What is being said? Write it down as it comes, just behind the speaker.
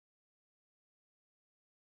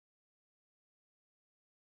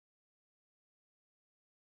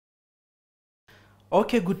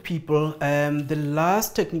Okay, good people. The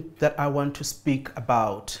last technique that I want to speak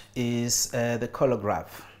about is the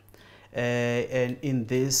collograph. And in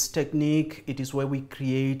this technique, it is where we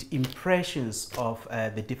create impressions of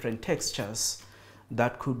the different textures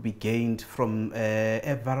that could be gained from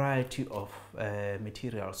a variety of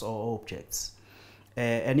materials or objects.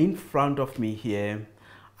 And in front of me here,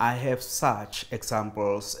 I have such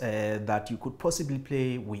examples that you could possibly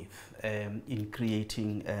play with in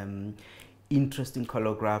creating interesting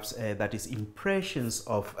collographs, that is impressions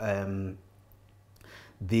of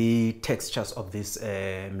the textures of these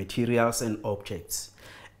materials and objects.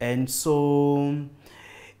 And so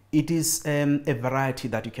it is a variety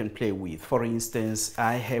that you can play with. For instance,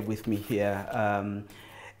 I have with me here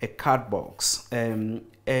a card box,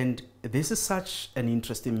 and this is such an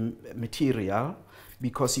interesting material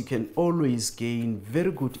because you can always gain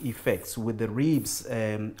very good effects with the ribs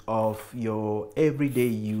of your everyday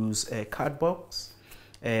use card box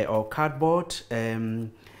or cardboard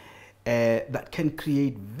that can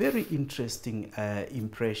create very interesting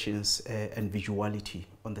impressions and visuality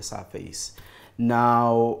on the surface.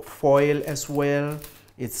 Now, foil as well,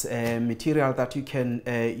 it's a material that you can,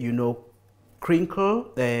 crinkle,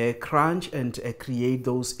 crunch, and create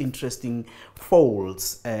those interesting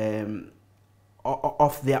folds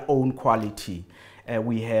of their own quality.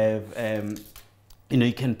 We have,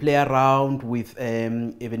 you can play around with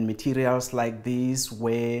even materials like this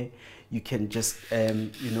where you can just,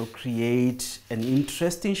 create an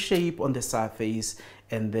interesting shape on the surface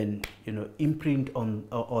and then, imprint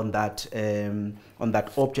on that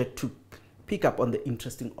object to pick up on the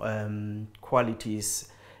interesting qualities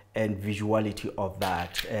and visuality of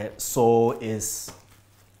that. So is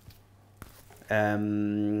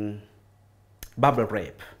bubble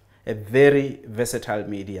wrap, a very versatile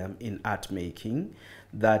medium in art making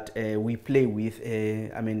that we play with.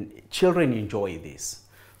 Children enjoy this.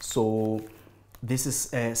 So this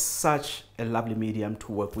is such a lovely medium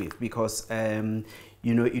to work with because,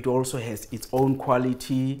 it also has its own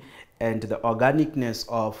quality, and the organicness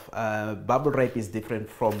of bubble wrap is different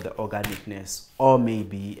from the organicness or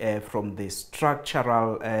maybe from the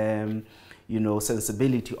structural,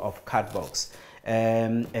 sensibility of cardbox.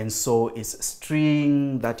 And so it's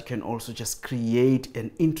string that you can also just create an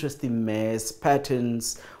interesting mesh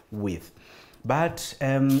patterns with. But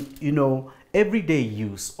everyday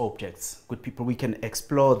use objects, good people, we can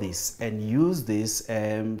explore this and use this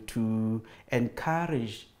to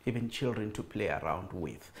encourage even children to play around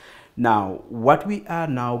with. Now, what we are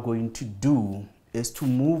now going to do is to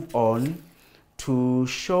move on to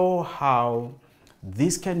show how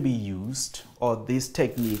this can be used, or this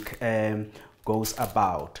technique goes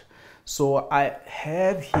about. So I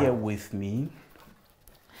have here with me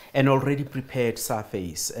an already prepared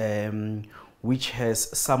surface which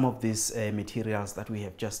has some of these materials that we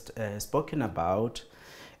have just spoken about,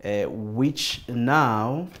 which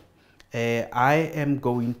now I am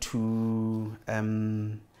going to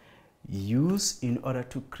use in order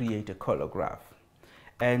to create a collograph.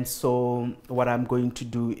 And so what I'm going to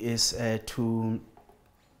do is to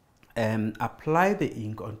apply the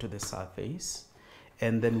ink onto the surface,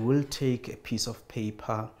 and then we'll take a piece of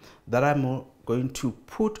paper that I'm going to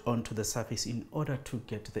put onto the surface in order to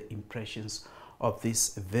get the impressions of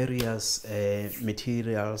these various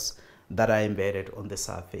materials that are embedded on the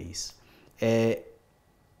surface.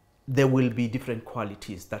 There will be different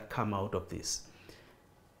qualities that come out of this.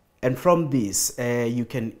 And from this, you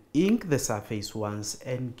can ink the surface once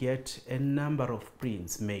and get a number of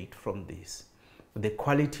prints made from this. The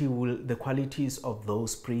qualities of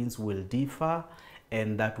those prints will differ,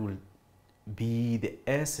 and that will be the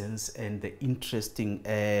essence and the interesting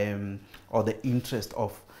or the interest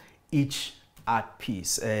of each art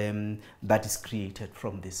piece that is created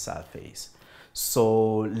from this surface.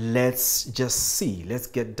 So let's just see, let's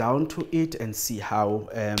get down to it and see how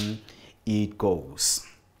it goes.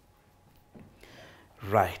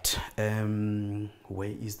 Right, where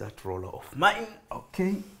is that roller of mine?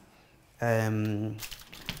 Okay.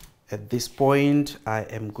 At this point, I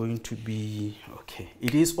am going to be, okay.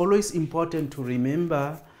 It is always important to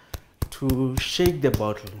remember to shake the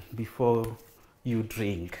bottle before you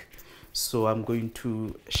drink. So I'm going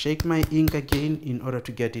to shake my ink again in order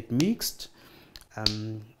to get it mixed.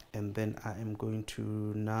 And then I am going to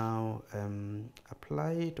now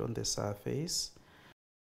apply it on the surface.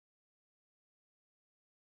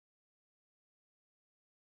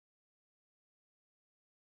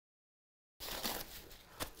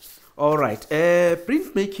 All right,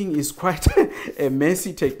 printmaking is quite a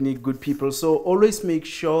messy technique, good people. So always make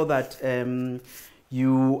sure that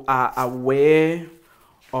you are aware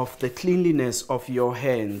of the cleanliness of your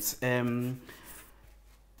hands.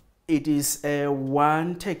 it is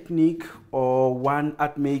one technique or one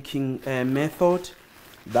art making method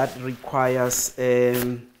that requires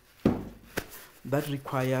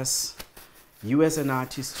you as an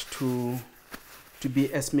artist to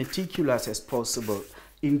be as meticulous as possible,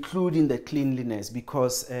 including the cleanliness,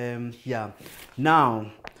 because yeah.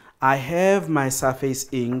 Now I have my surface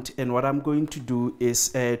inked, and what I'm going to do is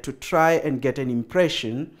to try and get an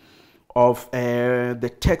impression of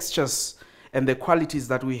the textures and the qualities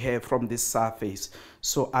that we have from this surface.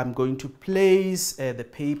 So I'm going to place the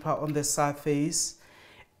paper on the surface.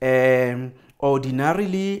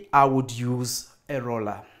 Ordinarily, I would use a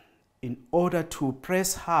roller in order to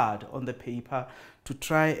press hard on the paper to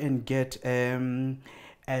try and get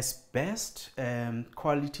as best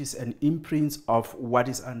qualities and imprints of what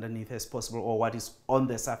is underneath as possible, or what is on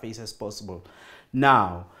the surface as possible.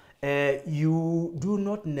 Now, you do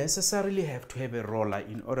not necessarily have to have a roller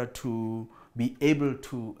in order to be able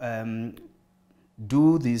to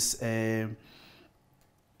do these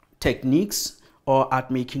techniques or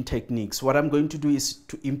art making techniques. What I'm going to do is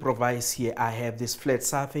to improvise here. I have this flat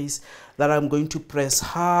surface that I'm going to press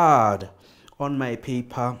hard on my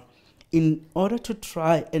paper in order to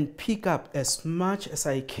try and pick up as much as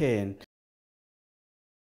I can.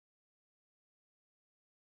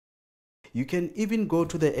 You can even go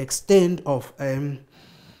to the extent of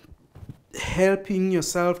helping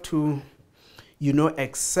yourself to, you know,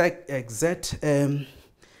 exert the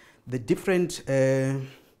different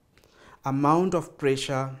amount of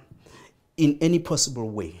pressure in any possible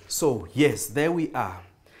way. So yes, there we are.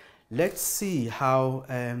 Let's see how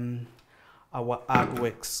our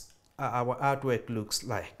artwork looks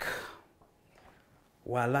like.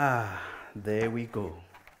 Voila, there we go.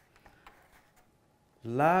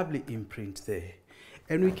 Lovely imprint there,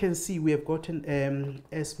 and we can see we have gotten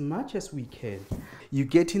as much as we can. You're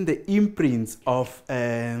getting the imprints of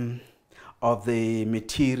the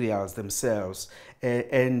materials themselves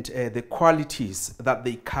and the qualities that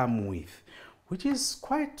they come with, which is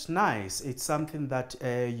quite nice. It's something that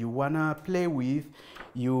you wanna play with.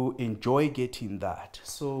 You enjoy getting that.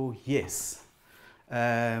 So yes,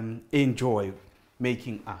 enjoy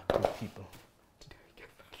making art with people.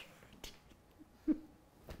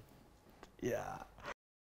 Yeah.